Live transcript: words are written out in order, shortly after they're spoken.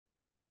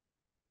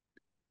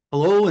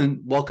Hello and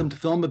welcome to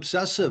Film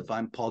Obsessive.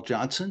 I'm Paul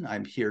Johnson.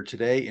 I'm here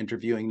today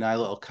interviewing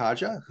Nayla Al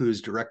Khaja, who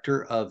is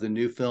director of the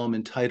new film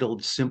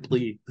entitled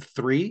Simply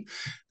Three.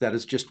 That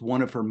is just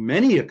one of her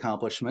many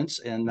accomplishments,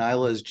 and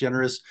Nayla is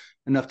generous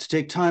enough to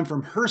take time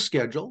from her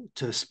schedule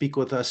to speak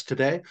with us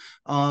today.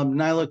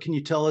 Nayla, can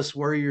you tell us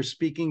where you're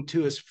speaking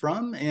to us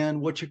from and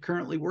what you're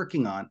currently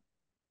working on?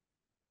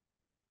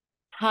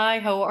 Hi,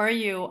 how are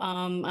you?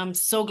 I'm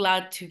so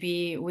glad to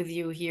be with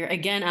you here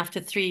again after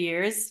 3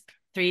 years.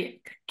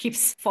 Three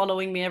keeps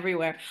following me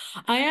everywhere.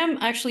 I am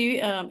actually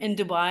in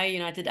Dubai,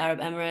 United Arab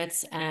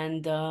Emirates,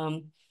 and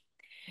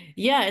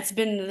yeah, it's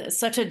been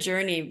such a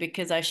journey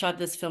because I shot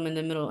this film in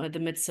the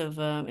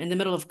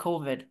middle of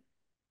COVID.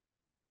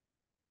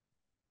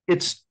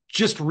 It's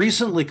just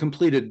recently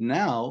completed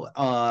now,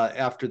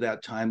 after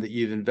that time that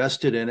you've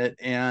invested in it.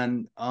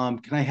 And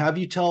can I have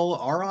you tell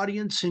our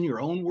audience in your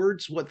own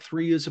words what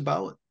three is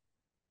about?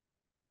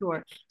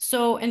 Sure.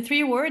 So, in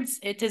 3 words,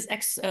 it's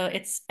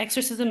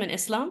exorcism in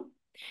Islam.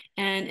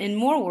 And in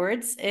more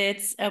words,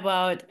 it's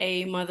about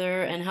a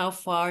mother and how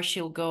far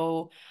she'll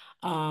go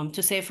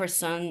to save her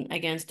son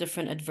against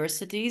different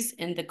adversities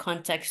in the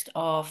context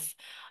of,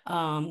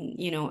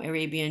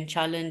 Arabian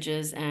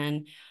challenges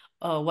and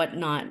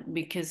whatnot.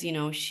 Because,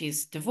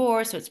 she's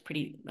divorced, so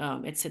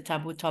it's a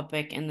taboo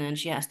topic. And then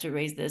she has to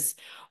raise this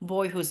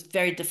boy who's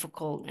very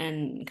difficult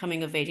and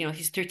coming of age.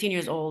 He's 13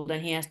 years old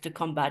and he has to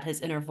combat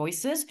his inner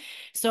voices.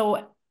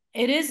 So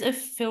it is a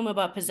film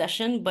about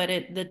possession, but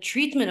the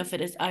treatment of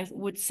it is, I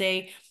would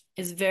say,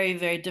 is very,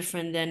 very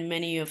different than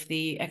many of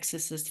the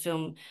Exorcist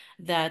film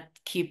that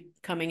keep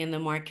coming in the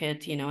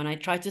market, and I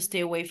try to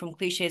stay away from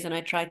cliches and I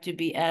try to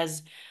be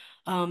as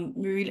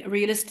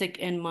realistic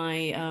in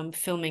my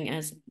filming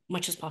as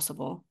much as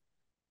possible.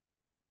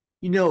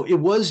 It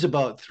was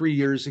about 3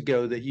 years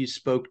ago that you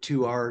spoke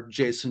to our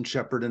Jason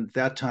Shepard, and at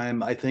that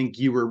time, I think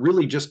you were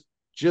really just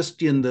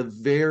in the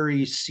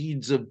very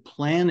seeds of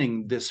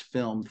planning this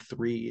film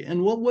three.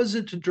 And what was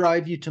it to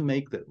drive you to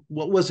make that?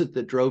 What was it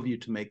that drove you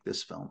to make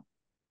this film?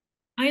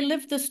 I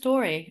lived the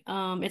story.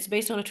 It's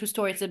based on a true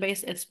story.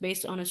 It's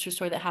based on a true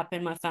story that happened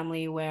in my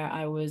family where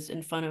I was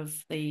in front of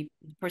the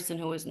person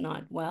who was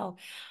not well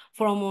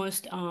for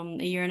almost a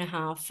year and a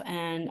half,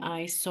 and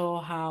I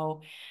saw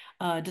how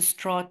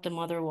distraught the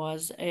mother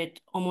was.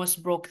 It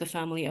almost broke the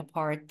family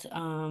apart.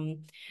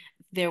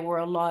 There were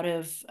a lot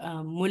of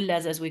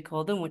mullahs, as we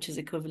call them, which is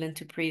equivalent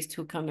to priests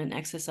who come and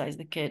exercise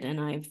the kid. And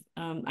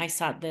I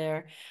sat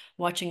there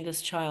watching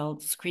this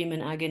child scream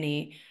in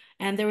agony,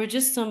 and there were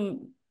just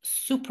some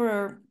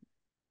super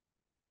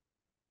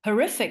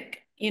horrific,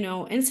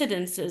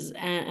 incidences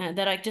and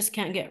that I just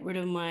can't get rid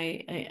of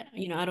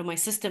out of my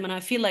system. And I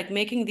feel like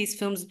making these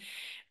films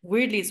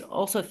weirdly is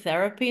also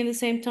therapy in the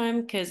same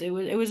time because it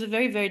was a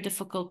very, very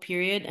difficult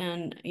period,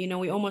 and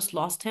we almost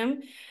lost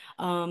him.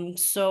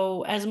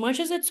 So as much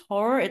as it's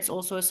horror, it's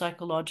also a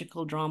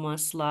psychological drama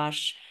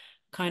slash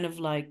kind of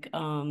like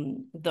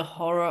the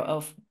horror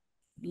of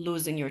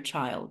losing your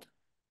child.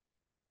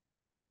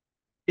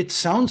 It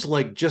sounds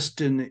like just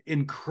an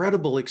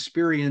incredible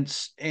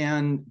experience.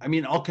 And I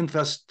mean, I'll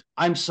confess,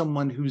 I'm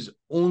someone whose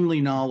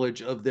only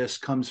knowledge of this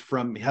comes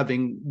from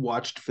having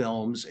watched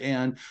films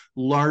and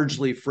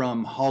largely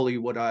from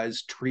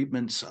Hollywoodized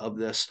treatments of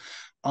this.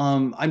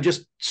 I'm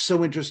just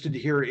so interested to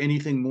hear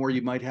anything more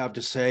you might have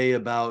to say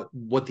about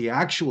what the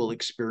actual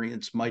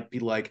experience might be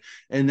like.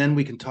 And then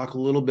we can talk a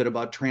little bit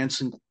about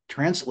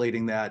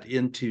translating that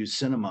into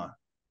cinema.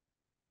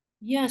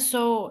 Yeah,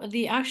 so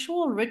the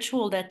actual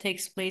ritual that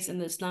takes place in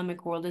the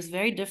Islamic world is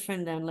very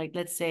different than, like,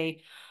 let's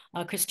say,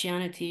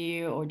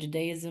 Christianity or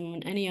Judaism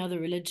and any other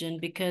religion,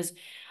 because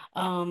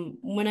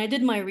when I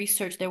did my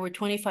research, there were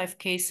 25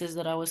 cases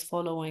that I was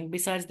following,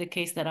 besides the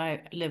case that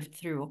I lived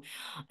through.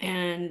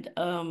 And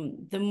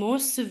the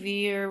most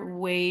severe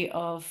way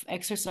of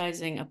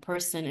exercising a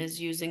person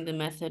is using the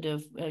method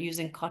of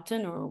using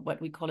cotton, or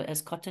what we call it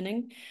as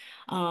cottoning,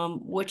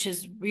 which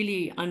is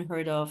really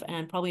unheard of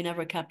and probably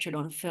never captured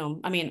on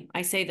film. I mean,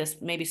 I say this,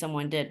 maybe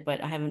someone did,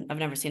 but I've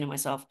never seen it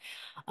myself.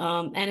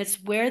 And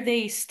it's where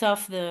they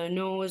stuff the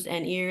nose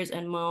and ears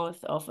and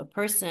mouth of a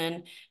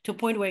person to a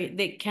point where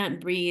they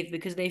can't breathe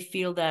because they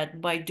feel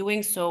that by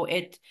doing so,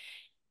 it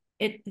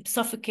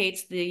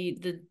suffocates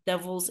the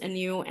devils in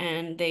you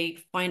and they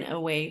find a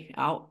way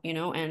out,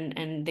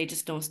 and they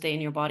just don't stay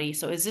in your body.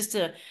 So it's just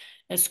a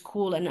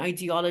school, an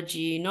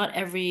ideology. Not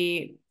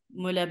every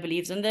mullah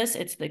believes in this.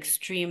 It's the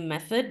extreme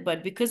method,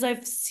 but because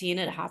I've seen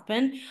it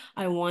happen,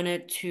 I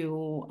wanted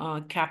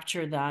to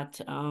capture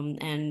that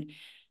and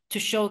to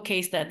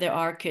showcase that there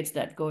are kids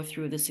that go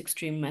through this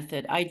extreme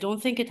method. I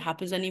don't think it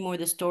happens anymore.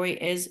 The story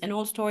is an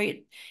old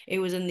story. It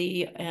was in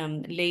the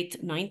late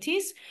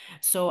 90s.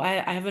 So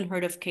I haven't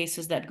heard of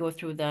cases that go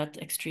through that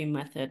extreme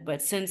method.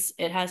 But since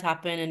it has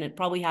happened, and it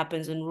probably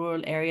happens in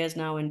rural areas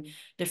now, in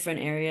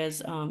different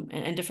areas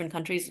and different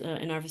countries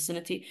in our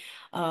vicinity,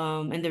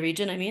 in the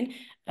region, I mean,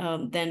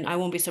 then I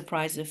won't be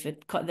surprised if the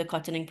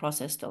cottoning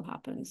process still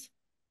happens.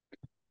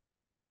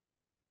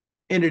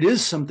 And it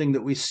is something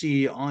that we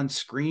see on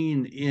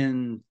screen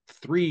in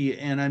three.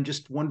 And I'm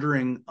just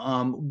wondering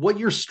what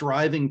you're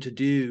striving to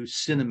do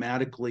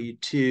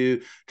cinematically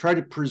to try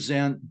to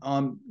present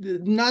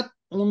not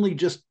only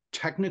just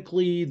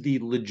technically the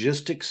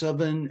logistics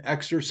of an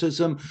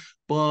exorcism,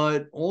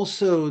 but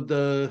also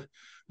the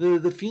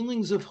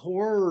feelings of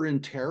horror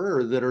and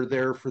terror that are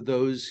there for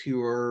those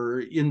who are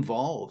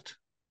involved.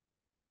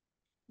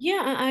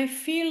 Yeah, I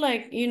feel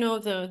like,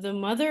 the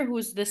mother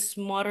who's this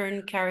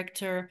modern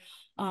character,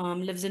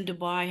 lives in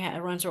Dubai,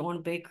 runs her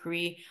own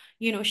bakery.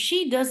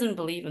 She doesn't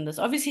believe in this.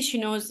 Obviously, she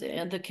knows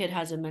the kid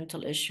has a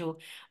mental issue,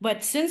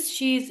 but since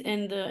she's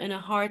in a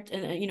heart,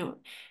 and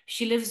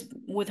she lives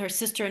with her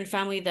sister and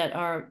family that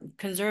are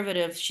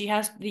conservative, she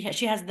has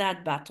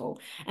that battle,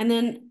 and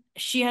then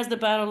she has the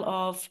battle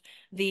of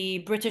the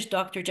British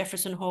doctor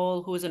Jefferson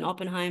Hall, who is in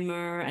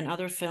Oppenheimer and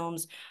other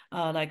films,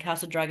 like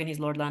House of Dragon. He's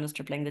Lord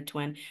Lannister playing the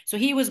twin. So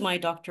he was my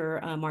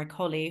Dr. Mark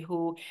Holly,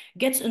 who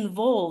gets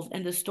involved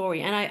in the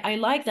story, and I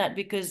like that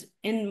because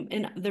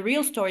in the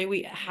real story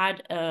we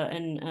had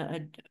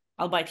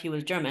albeit he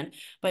was German,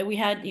 but we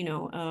had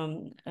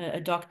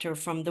a doctor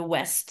from the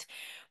West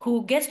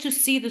who gets to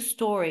see the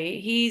story.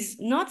 He's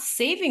not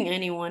saving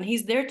anyone.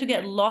 He's there to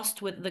get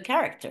lost with the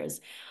characters.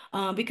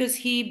 Because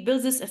he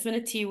builds this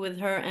affinity with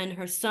her and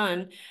her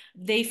son.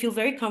 They feel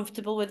very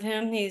comfortable with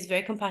him. He's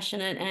very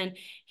compassionate, and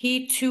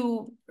he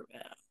too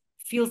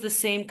feels the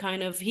same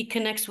kind of, he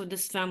connects with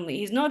this family.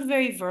 He's not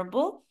very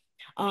verbal.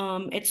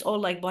 It's all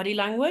like body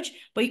language,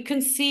 but you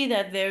can see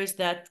that there's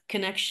that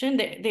connection.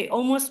 They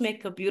almost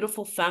make a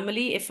beautiful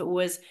family. If it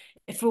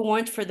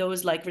weren't for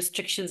those like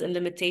restrictions and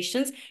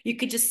limitations, you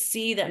could just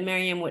see that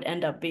Miriam would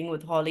end up being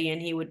with Holly,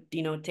 and he would,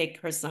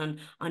 take her son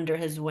under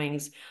his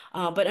wings.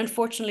 But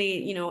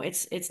unfortunately,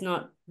 it's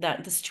not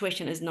that, the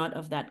situation is not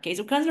of that case.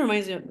 It kind of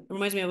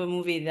reminds me of a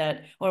movie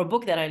that, or a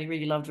book that I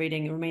really loved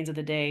reading, Remains of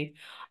the Day.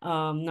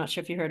 Not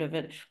sure if you heard of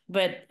it,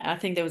 but I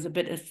think there was a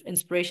bit of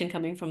inspiration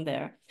coming from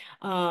there.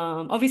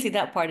 Obviously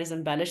that part is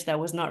embellished. That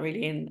was not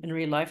really in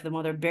real life. The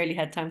mother barely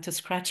had time to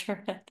scratch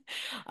her head.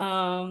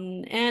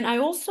 And I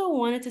also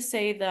wanted to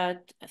say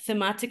that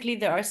thematically,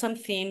 there are some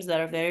themes that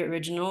are very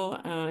original,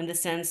 original in the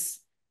sense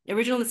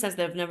that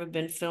have never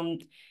been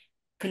filmed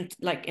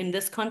like in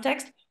this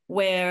context,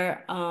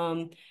 where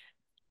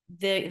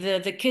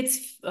the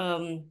kid's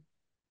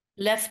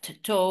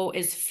left toe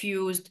is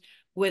fused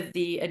with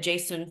the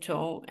adjacent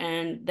toe,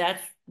 and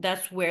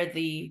that's where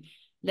the,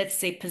 let's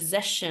say,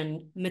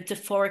 possession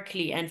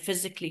metaphorically and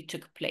physically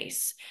took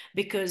place.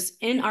 Because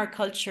in our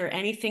culture,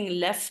 anything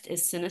left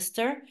is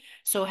sinister.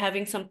 So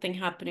having something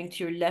happening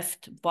to your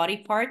left body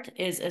part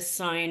is a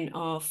sign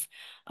of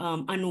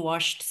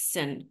unwashed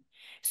sin.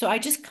 So I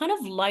just kind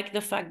of like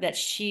the fact that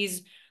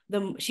she's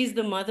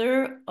the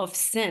mother of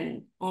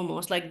sin,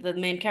 almost like the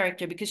main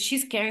character, because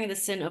she's carrying the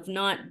sin of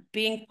not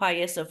being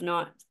pious, of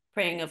not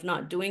praying, of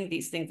not doing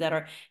these things that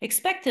are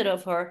expected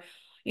of her,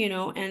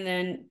 and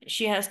then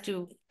she has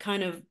to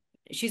kind of,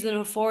 she's in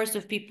a forest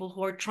of people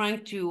who are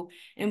trying to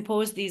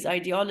impose these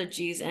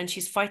ideologies, and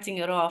she's fighting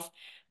it off.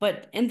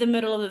 But in the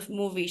middle of the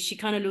movie, she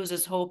kind of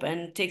loses hope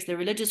and takes the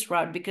religious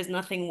route because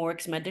nothing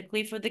works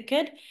medically for the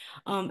kid.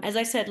 As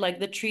I said, like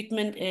the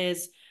treatment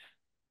is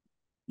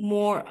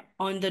more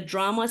on the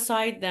drama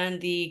side than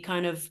the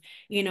kind of,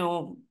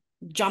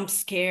 jump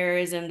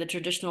scares and the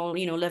traditional,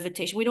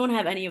 levitation. We don't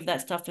have any of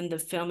that stuff in the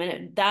film.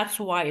 And that's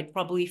why it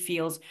probably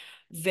feels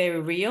very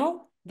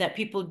real, that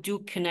people do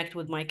connect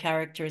with my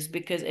characters,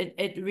 because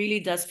it really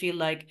does feel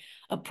like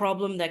a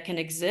problem that can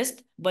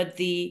exist, but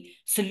the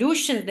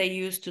solutions they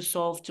used to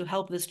solve to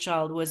help this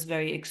child was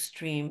very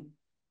extreme.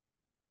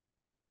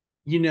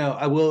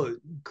 I will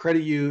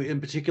credit you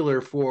in particular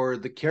for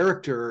the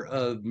character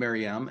of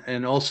Mariam,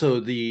 and also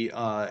the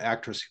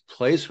actress who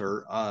plays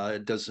her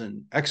does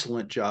an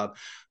excellent job.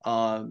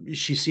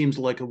 She seems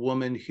like a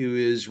woman who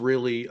is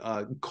really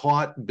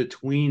caught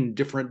between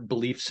different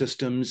belief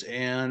systems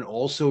and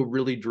also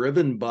really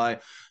driven by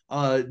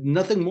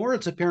nothing more,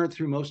 it's apparent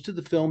through most of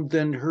the film,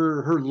 than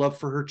her love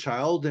for her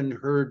child and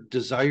her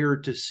desire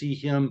to see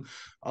him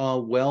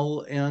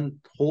well and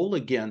whole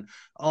again.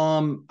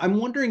 I'm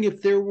wondering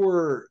if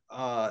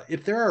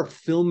if there are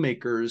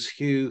filmmakers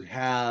who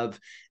have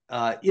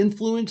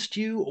influenced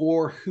you,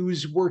 or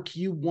whose work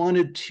you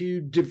wanted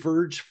to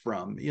diverge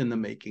from in the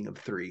making of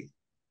three.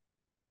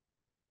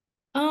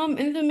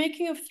 In the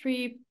making of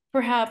three,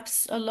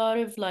 perhaps a lot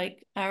of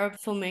like Arab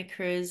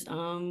filmmakers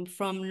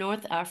from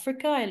North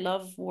Africa. I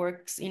love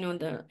works,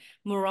 the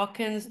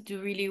Moroccans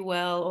do really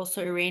well.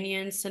 Also,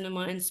 Iranian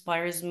cinema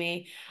inspires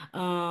me.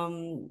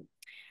 Um,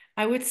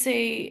 I would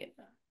say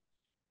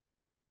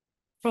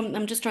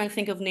I'm just trying to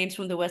think of names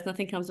from the West,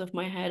 nothing comes off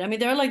my head. I mean,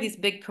 there are like these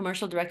big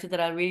commercial directors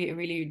that I really,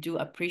 really do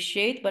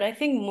appreciate, but I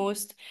think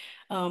most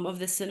of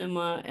the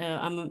cinema,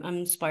 I'm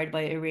inspired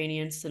by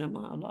Iranian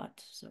cinema a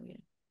lot. So yeah.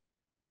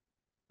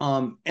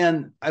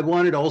 And I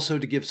wanted also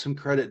to give some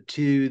credit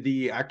to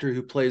the actor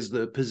who plays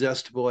the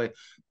possessed boy,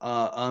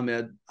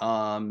 Ahmed.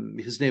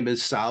 His name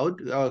is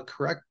Saud,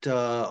 correct?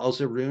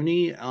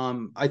 Al-Zaruni.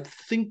 I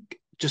think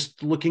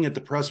just looking at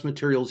the press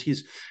materials,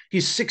 he's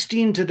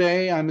 16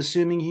 today. I'm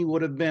assuming he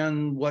would have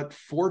been what,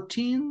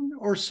 14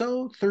 or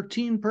so,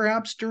 13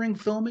 perhaps during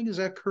filming. Is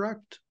that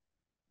correct?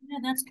 Yeah,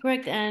 that's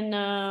correct.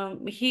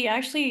 And he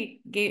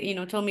actually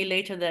gave, told me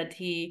later that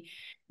he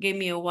gave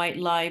me a white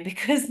lie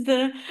because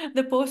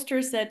the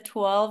poster said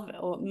 12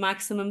 or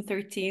maximum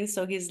 13.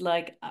 So he's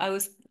like, I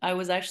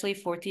was actually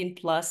 14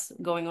 plus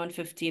going on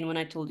 15 when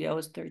I told you I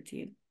was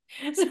 13.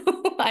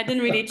 So I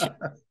didn't really check.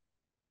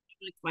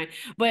 It's fine.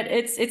 But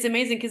it's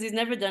amazing because he's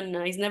never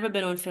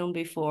been on film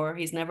before.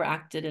 He's never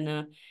acted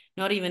in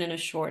not even in a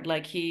short.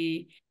 Like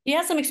he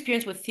has some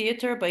experience with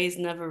theater, but he's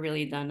never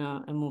really done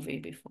a movie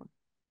before.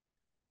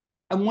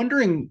 I'm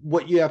wondering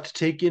what you have to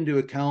take into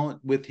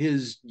account with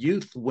his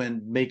youth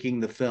when making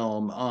the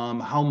film,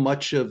 how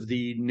much of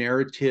the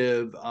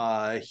narrative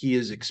he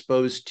is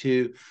exposed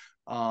to,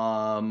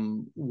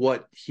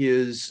 what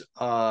his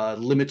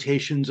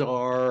limitations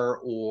are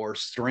or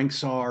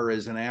strengths are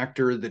as an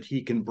actor that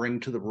he can bring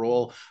to the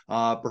role,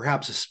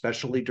 perhaps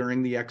especially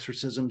during the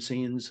exorcism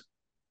scenes.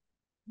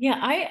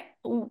 Yeah,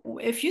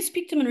 if you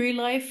speak to him in real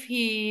life,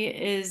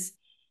 he's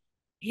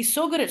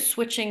so good at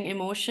switching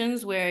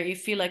emotions where you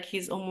feel like he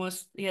has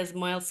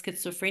mild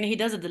schizophrenia. He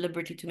does it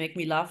deliberately to make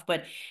me laugh,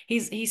 but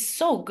he's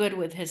so good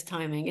with his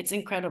timing. It's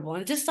incredible.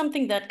 And it's just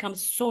something that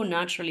comes so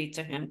naturally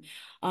to him.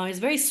 He's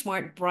very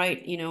smart,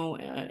 bright,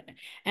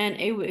 and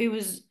it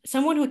was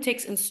someone who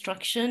takes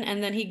instruction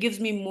and then he gives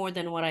me more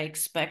than what I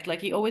expect. Like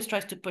he always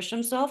tries to push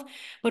himself.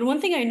 But one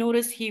thing I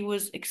noticed, he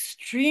was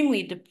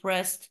extremely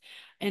depressed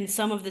in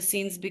some of the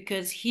scenes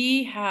because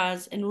he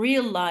has in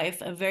real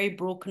life a very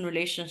broken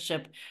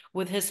relationship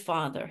with his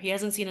father. He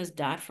hasn't seen his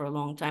dad for a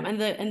long time. And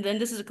then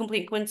this is a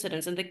complete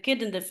coincidence. And the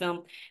kid in the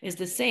film is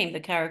the same, the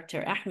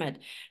character Ahmed.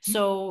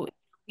 So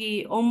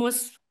he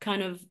almost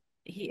kind of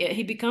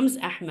he becomes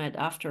Ahmed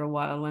after a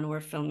while when we're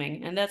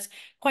filming. And that's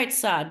quite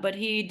sad, but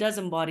he does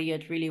embody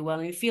it really well.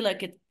 And you feel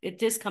like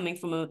it is coming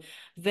from a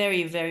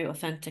very, very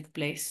authentic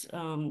place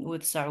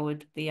with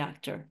Saud, the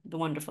actor, the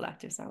wonderful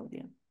actor Saud,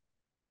 yeah.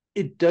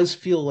 It does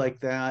feel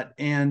like that.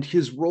 And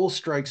his role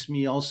strikes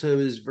me also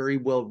as very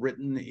well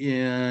written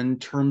in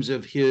terms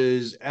of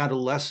his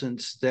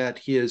adolescence, that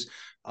his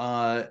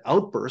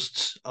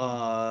outbursts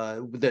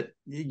that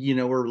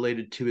are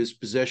related to his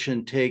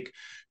possession take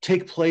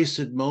place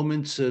at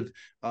moments of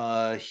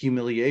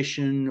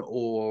humiliation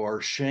or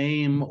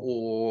shame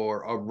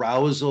or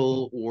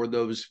arousal, or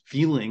those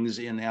feelings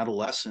in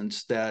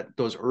adolescence, that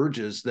those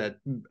urges that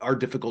are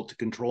difficult to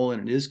control,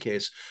 and in his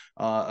case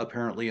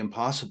apparently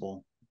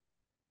impossible.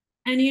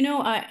 And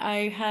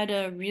I had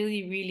a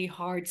really, really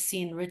hard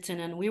scene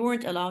written, and we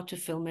weren't allowed to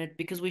film it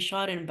because we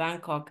shot in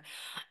Bangkok.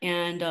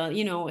 And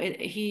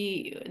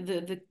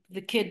the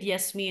kid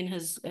Yasmin,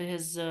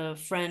 his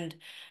friend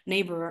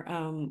neighbor,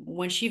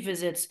 when she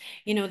visits,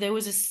 there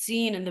was a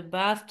scene in the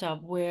bathtub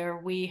where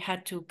we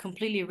had to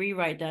completely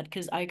rewrite that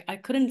because I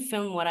couldn't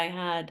film what I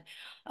had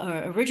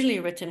originally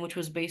written, which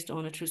was based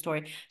on a true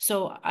story.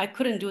 So I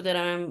couldn't do that.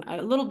 I'm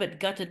a little bit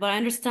gutted, but I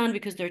understand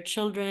because they're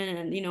children,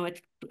 and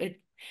it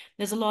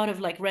there's a lot of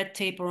like red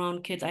tape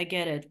around kids. I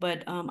get it,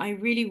 but I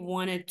really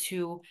wanted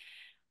to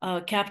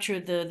capture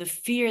the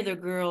fear the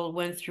girl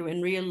went through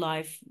in real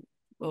life,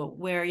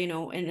 where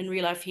in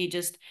real life he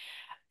just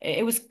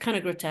it was kind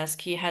of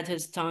grotesque. He had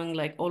his tongue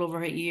like all over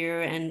her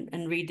ear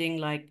and reading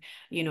like,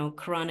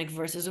 Quranic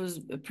verses. It was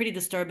pretty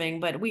disturbing,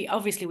 but we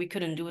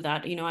couldn't do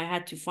that. I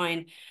had to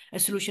find a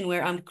solution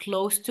where I'm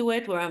close to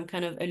it, where I'm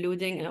kind of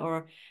alluding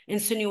or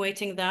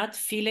insinuating that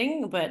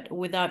feeling, but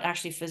without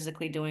actually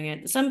physically doing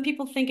it. Some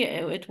people think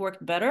it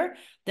worked better,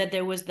 that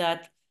there was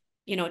that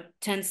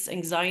tense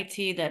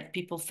anxiety that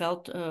people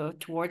felt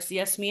towards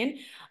Yasmin.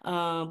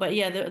 But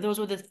yeah, those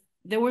were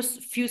there was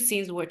few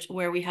scenes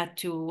where we had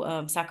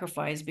to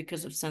sacrifice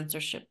because of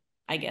censorship.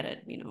 I get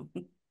it.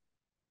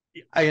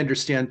 I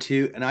understand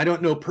too, and I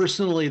don't know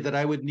personally that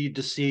I would need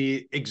to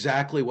see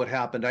exactly what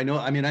happened. I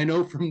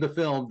know from the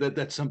film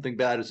that something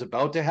bad is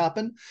about to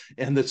happen,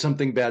 and that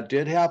something bad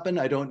did happen.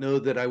 I don't know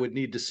that I would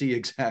need to see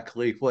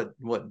exactly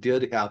what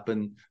did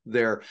happen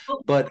there,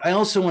 but I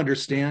also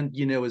understand,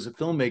 as a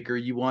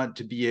filmmaker, you want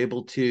to be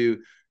able to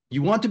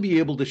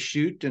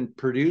shoot and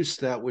produce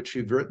that which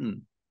you've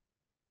written.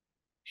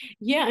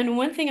 Yeah, and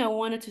one thing I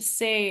wanted to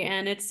say,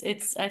 and it's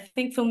I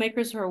think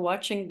filmmakers who are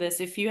watching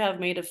this, if you have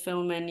made a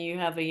film and you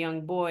have a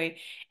young boy,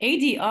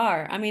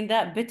 ADR, I mean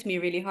that bit me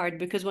really hard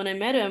because when I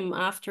met him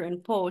after in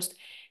post,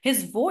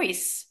 his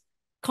voice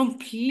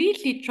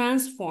completely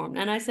transformed.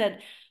 And I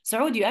said,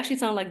 Saud, you actually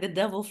sound like the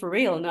devil for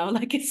real now.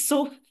 Like it's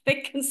so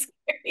thick and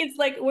scary. It's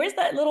like, where's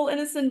that little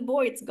innocent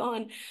boy? It's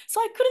gone.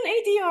 So I couldn't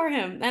ADR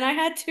him. And I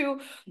had to,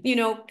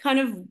 kind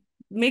of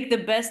make the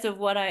best of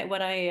what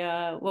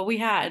we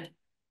had.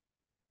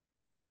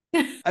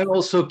 I'm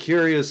also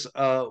curious,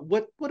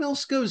 what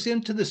else goes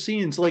into the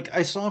scenes? Like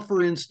I saw,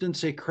 for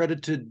instance, a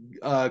credited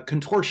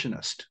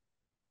contortionist.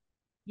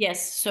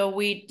 Yes, so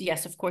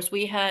yes, of course,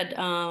 we had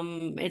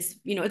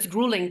it's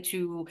grueling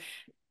to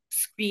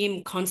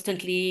scream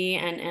constantly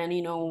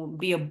and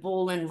be a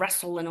bull and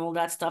wrestle and all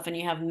that stuff, and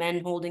you have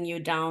men holding you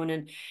down,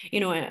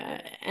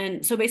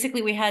 and so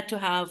basically we had to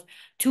have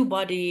two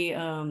body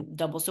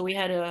doubles. So we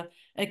had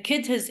a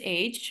kid his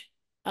age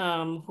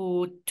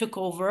who took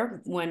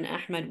over when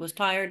Ahmed was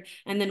tired,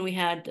 and then we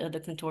had the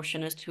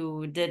contortionist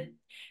who did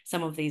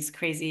some of these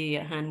crazy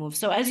hand moves.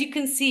 So as you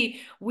can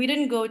see, we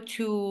didn't go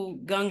too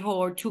gung-ho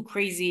or too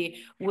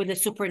crazy with the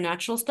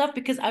supernatural stuff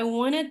because I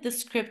wanted the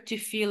script to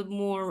feel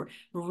more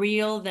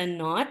real than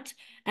not.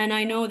 And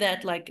I know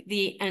that like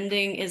the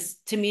ending is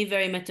to me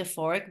very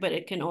metaphoric, but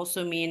it can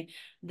also mean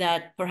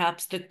that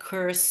perhaps the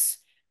curse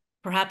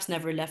perhaps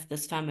never left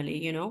this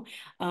family.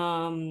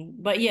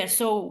 But yeah,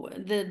 so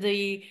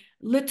the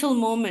little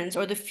moments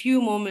or the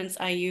few moments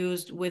I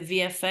used with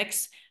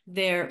VFX,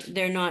 they're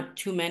not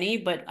too many,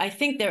 but I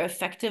think they're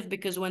effective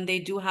because when they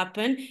do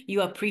happen,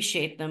 you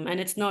appreciate them. And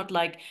it's not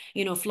like,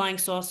 flying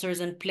saucers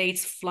and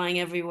plates flying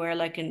everywhere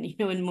like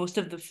in most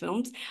of the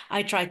films.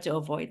 I try to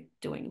avoid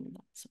doing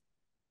that. So.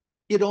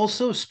 It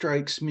also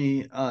strikes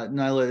me,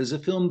 Nyla, as a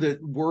film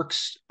that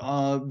works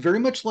very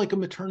much like a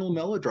maternal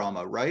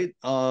melodrama, right?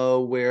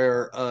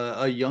 Where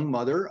a young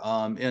mother,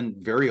 and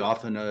very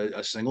often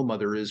a single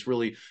mother, is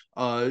really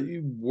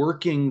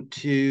working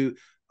to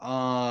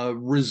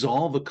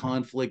resolve a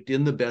conflict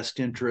in the best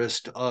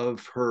interest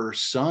of her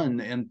son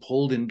and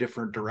pulled in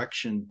different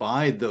direction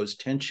by those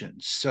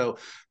tensions. So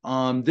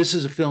this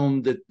is a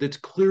film that's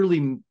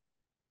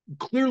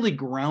clearly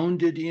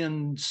grounded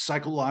in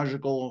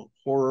psychological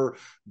horror,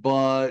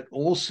 but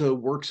also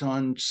works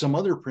on some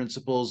other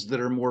principles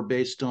that are more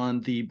based on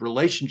the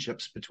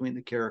relationships between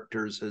the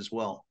characters as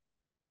well.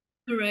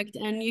 Correct.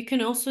 And you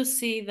can also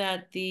see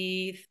that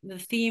the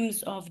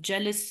themes of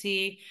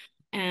jealousy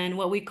and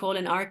what we call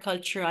in our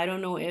culture, I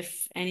don't know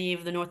if any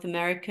of the North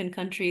American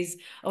countries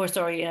or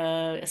sorry,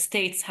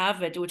 states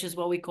have it, which is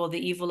what we call the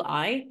evil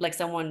eye, like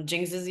someone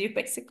jinxes you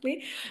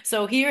basically.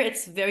 So here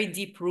it's very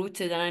deep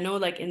rooted. And I know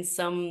like in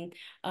some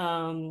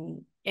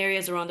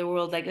areas around the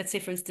world, like let's say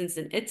for instance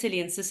in Italy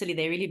and Sicily,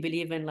 they really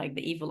believe in like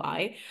the evil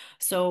eye.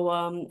 So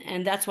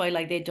and that's why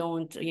like they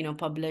don't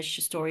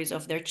publish stories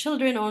of their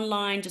children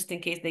online just in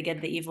case they get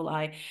the evil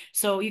eye.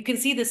 So you can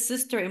see the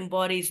sister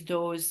embodies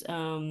those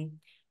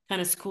kind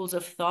of schools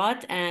of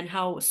thought and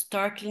how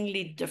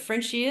startlingly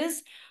different she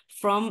is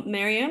from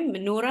Miriam,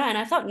 Noura. And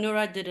I thought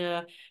Noura did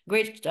a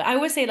great, I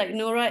would say like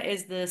Noura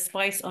is the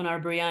spice on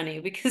our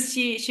biryani because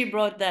she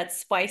brought that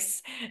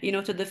spice,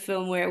 to the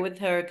film where with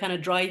her kind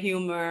of dry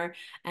humor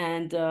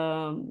and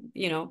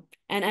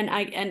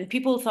and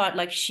people thought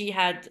like she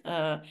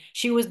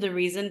was the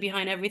reason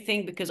behind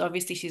everything because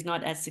obviously she's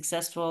not as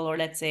successful or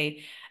let's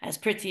say as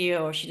pretty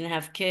or she didn't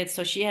have kids.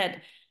 So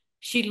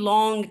she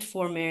longed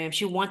for Miriam.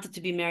 She wanted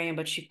to be Miriam,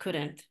 but she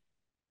couldn't.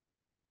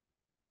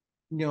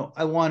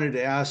 I wanted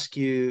to ask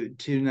you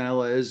too,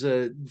 Nala, as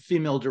a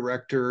female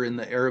director in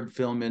the Arab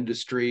film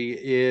industry,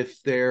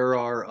 if there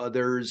are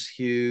others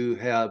who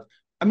have,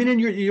 I mean, and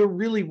you're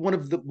really one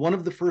of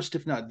the first,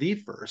 if not the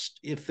first,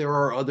 if there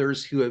are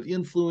others who have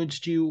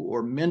influenced you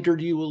or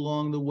mentored you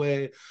along the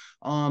way,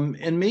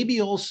 and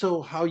maybe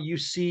also how you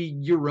see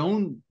your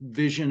own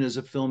vision as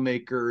a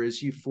filmmaker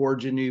as you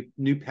forge a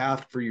new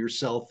path for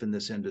yourself in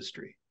this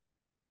industry.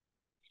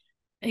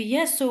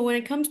 Yes, so when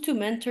it comes to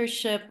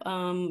mentorship,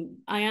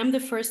 I am the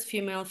first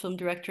female film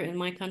director in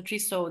my country,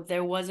 so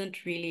there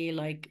wasn't really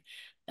like,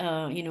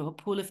 a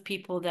pool of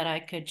people that I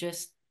could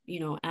just,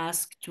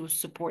 ask to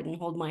support and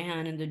hold my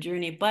hand in the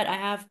journey. But I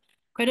have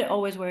credit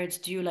always where it's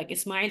due, like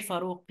Ismail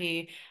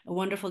Farouqi, a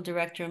wonderful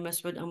director,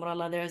 Masud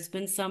Amrallah. There's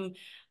been some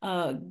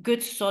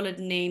good, solid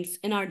names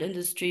in our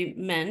industry,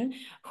 men,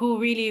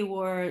 who really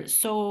were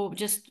so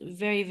just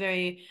very,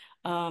 very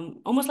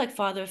almost like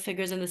father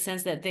figures in the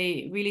sense that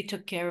they really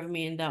took care of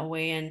me in that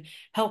way and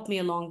helped me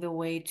along the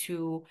way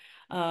to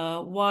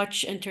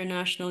watch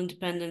international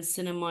independent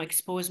cinema,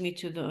 expose me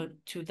to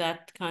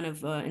that kind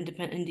of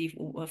independent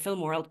indie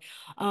film world,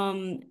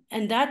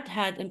 and that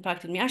had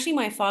impacted me. Actually,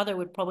 my father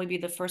would probably be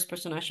the first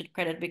person I should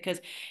credit because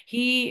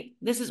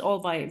this is all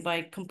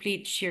by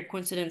complete sheer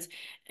coincidence.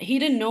 He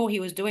didn't know he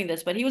was doing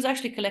this, but he was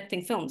actually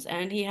collecting films,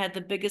 and he had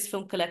the biggest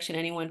film collection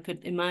anyone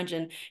could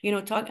imagine.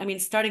 I mean,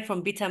 starting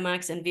from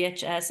Betamax and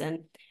VHS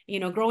and,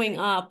 growing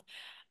up,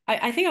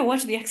 I think I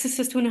watched The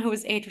Exorcist when I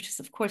was 8, which is,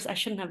 of course, I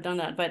shouldn't have done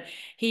that. But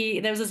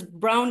there was this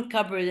brown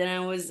cupboard,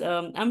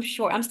 and I'm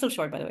short. I'm still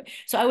short, by the way.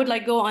 So I would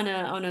like go on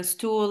a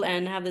stool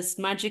and have this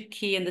magic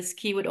key, and this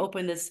key would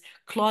open this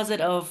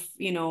closet of,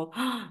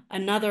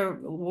 another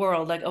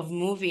world, like of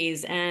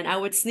movies, and I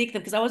would sneak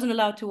them because I wasn't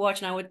allowed to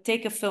watch, and I would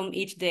take a film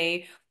each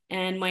day.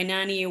 And my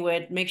nanny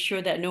would make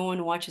sure that no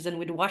one watches, and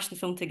we'd watch the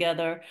film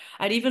together.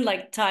 I'd even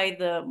like tie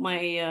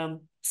my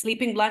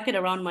sleeping blanket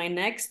around my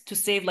neck to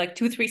save like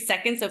 2, 3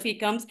 seconds. So if he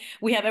comes,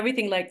 we have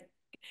everything like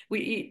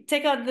we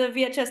take out the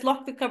VHS,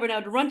 lock the cupboard, I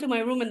would run to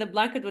my room and the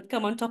blanket would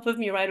come on top of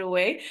me right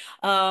away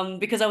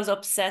because I was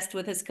obsessed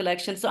with his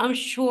collection. So I'm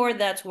sure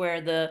that's where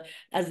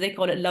as they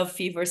call it, love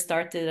fever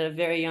started at a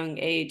very young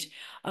age.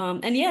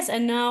 And yes,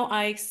 and now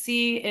I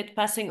see it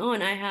passing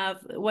on.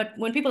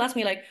 When people ask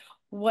me like,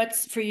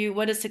 what's for you,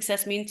 what does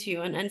success mean to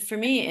you? And for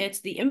me, it's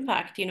the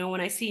impact.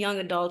 When I see young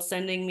adults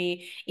sending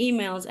me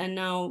emails, and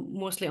now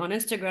mostly on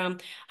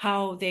Instagram,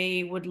 how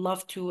they would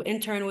love to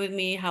intern with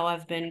me, how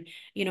I've been,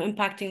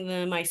 impacting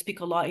them. I speak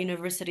a lot at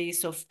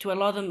universities, so to a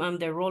lot of them, I'm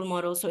their role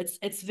model. So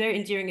it's very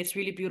endearing. It's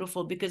really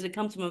beautiful because it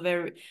comes from a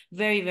very,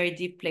 very, very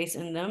deep place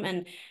in them,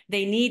 and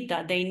they need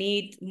that. They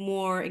need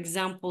more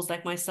examples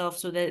like myself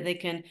so that they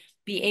can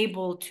be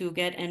able to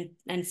get and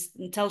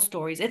tell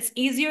stories. It's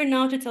easier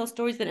now to tell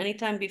stories than any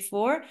time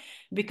before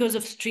because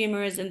of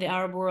streamers in the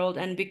Arab world,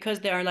 and because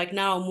there are like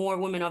now more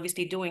women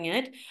obviously doing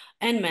it,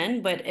 and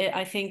men. But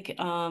I think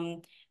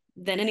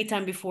than any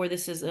time before,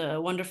 this is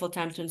a wonderful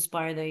time to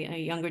inspire the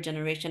younger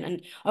generation.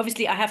 And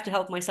obviously, I have to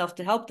help myself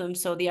to help them.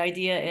 So the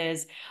idea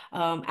is,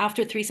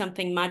 after three,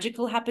 something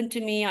magical happened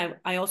to me.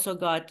 I also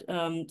got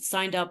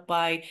signed up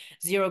by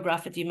Zero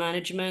Graffiti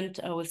Management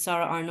with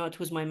Sarah Arnott,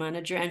 who's my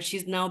manager, and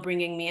she's now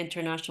bringing me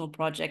international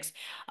projects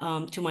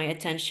to my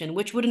attention,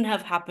 which wouldn't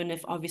have happened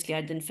if obviously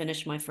I didn't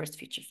finish my first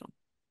feature film.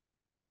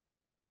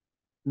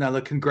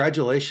 Nayla,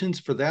 congratulations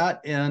for that.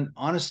 And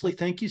honestly,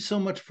 thank you so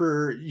much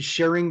for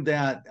sharing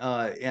that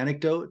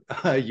anecdote,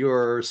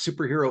 your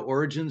superhero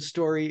origin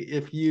story,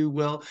 if you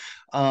will.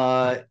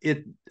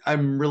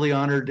 I'm really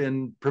honored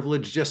and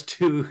privileged just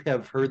to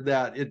have heard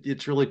that.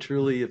 It's really,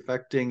 truly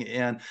affecting.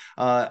 And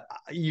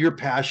your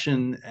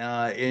passion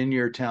and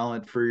your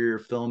talent for your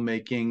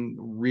filmmaking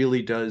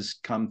really does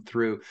come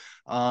through.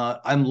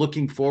 I'm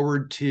looking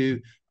forward to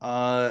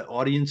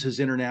audiences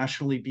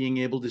internationally being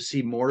able to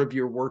see more of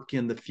your work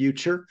in the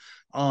future.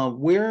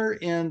 Where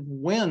and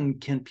when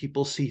can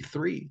people see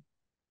Three?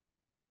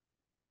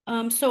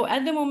 So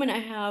at the moment, I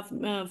have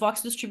Vox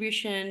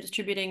Distribution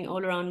distributing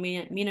all around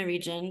MENA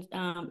region,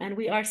 and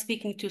we are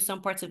speaking to some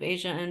parts of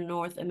Asia and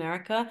North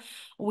America.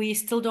 We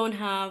still don't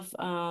have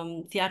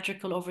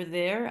theatrical over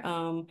there,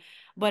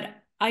 but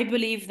I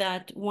believe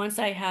that once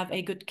I have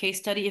a good case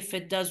study, if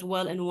it does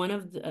well in one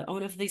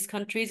of these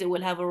countries, it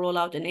will have a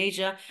rollout in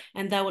Asia,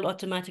 and that will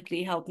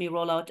automatically help me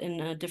roll out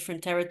in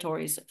different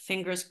territories.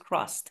 Fingers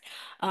crossed.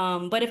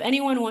 But if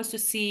anyone wants to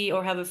see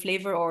or have a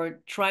flavor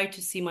or try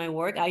to see my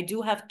work, I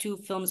do have two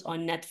films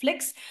on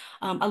Netflix.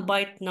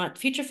 Albeit not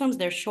feature films,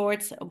 they're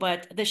shorts,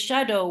 but The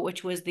Shadow,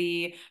 which was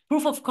the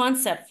proof of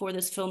concept for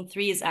this film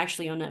three, is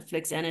actually on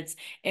Netflix, and it's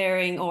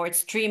airing or it's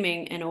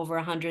streaming in over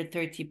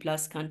 130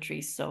 plus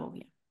countries. So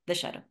yeah, The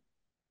Shadow.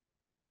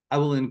 I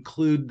will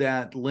include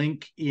that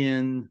link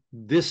in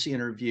this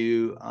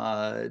interview,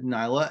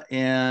 Nyla.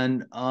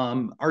 And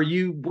are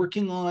you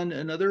working on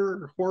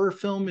another horror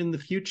film in the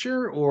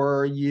future, or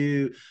are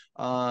you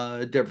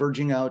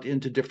diverging out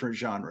into different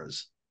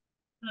genres?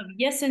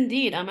 Yes,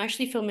 indeed. I'm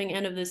actually filming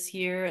end of this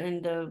year,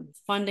 and the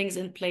funding's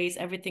in place,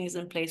 everything's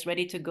in place,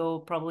 ready to go.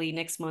 Probably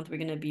next month we're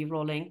going to be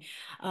rolling.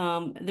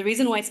 The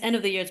reason why it's end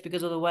of the year is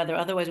because of the weather.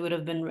 Otherwise, we would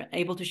have been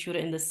able to shoot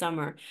it in the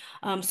summer.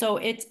 So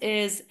it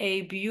is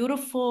a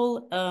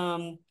beautiful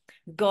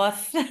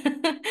goth,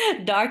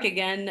 dark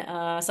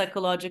again,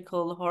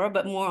 psychological horror,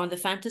 but more on the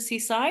fantasy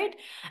side.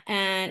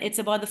 And it's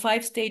about the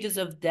five stages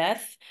of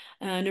death,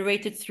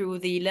 narrated through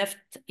the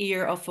left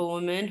ear of a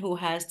woman who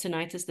has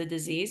tinnitus, the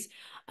disease.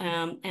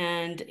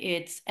 And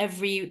it's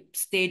every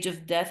stage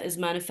of death is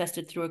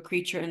manifested through a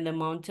creature in the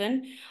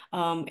mountain.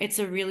 It's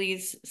a really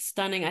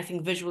stunning, I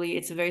think visually,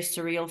 it's a very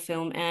surreal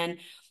film. And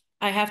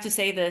I have to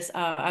say this,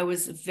 I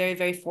was very,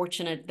 very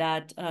fortunate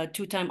that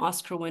two-time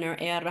Oscar winner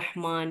A.R.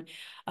 Rahman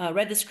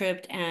read the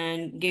script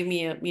and gave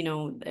me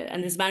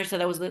and his manager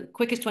said that was the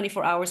quickest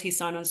 24 hours he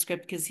signed on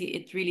script because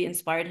it really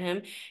inspired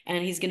him.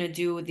 And he's going to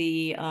do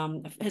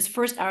his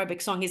first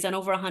Arabic song. He's done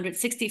over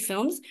 160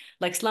 films,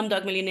 like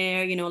Slumdog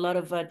Millionaire, a lot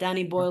of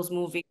Danny Boyle's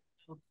movie.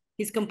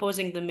 He's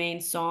composing the main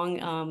song,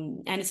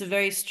 and it's a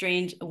very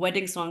strange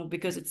wedding song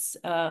because it's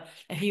a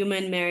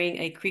human marrying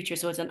a creature,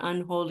 so it's an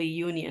unholy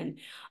union.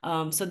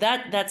 So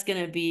that's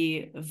gonna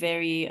be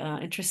very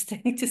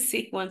interesting to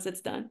see once it's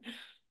done.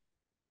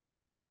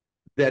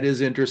 That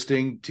is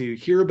interesting to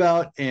hear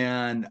about,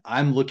 and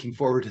I'm looking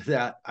forward to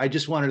that. I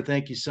just wanted to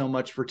thank you so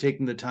much for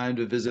taking the time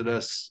to visit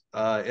us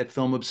at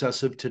Film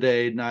Obsessive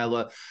today,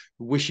 Nyla.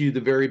 Wish you the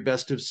very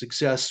best of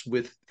success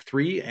with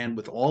Three and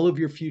with all of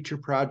your future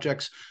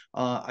projects.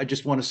 I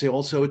just want to say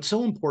also, it's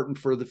so important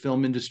for the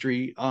film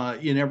industry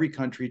in every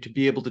country to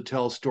be able to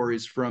tell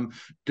stories from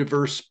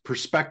diverse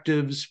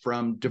perspectives,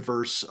 from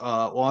diverse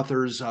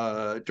authors,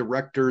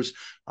 directors,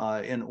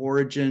 and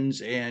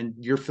origins. And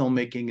your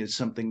filmmaking is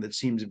something that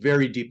seems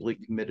very deeply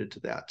committed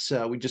to that.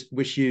 So we just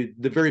wish you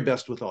the very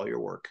best with all your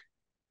work.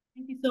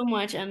 Thank you so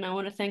much. And I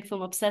want to thank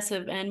Film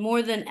Obsessive. And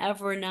more than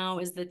ever now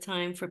is the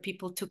time for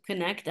people to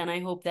connect. And I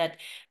hope that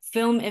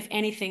film, if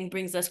anything,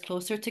 brings us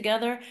closer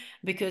together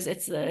because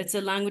it's a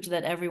language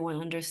that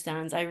everyone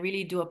understands. I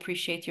really do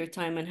appreciate your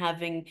time and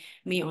having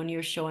me on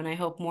your show. And I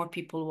hope more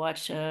people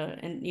watch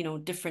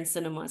and different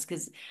cinemas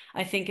because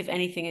I think if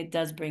anything, it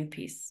does bring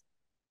peace.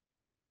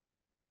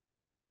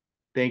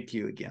 Thank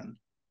you again.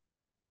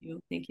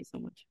 Thank you so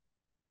much.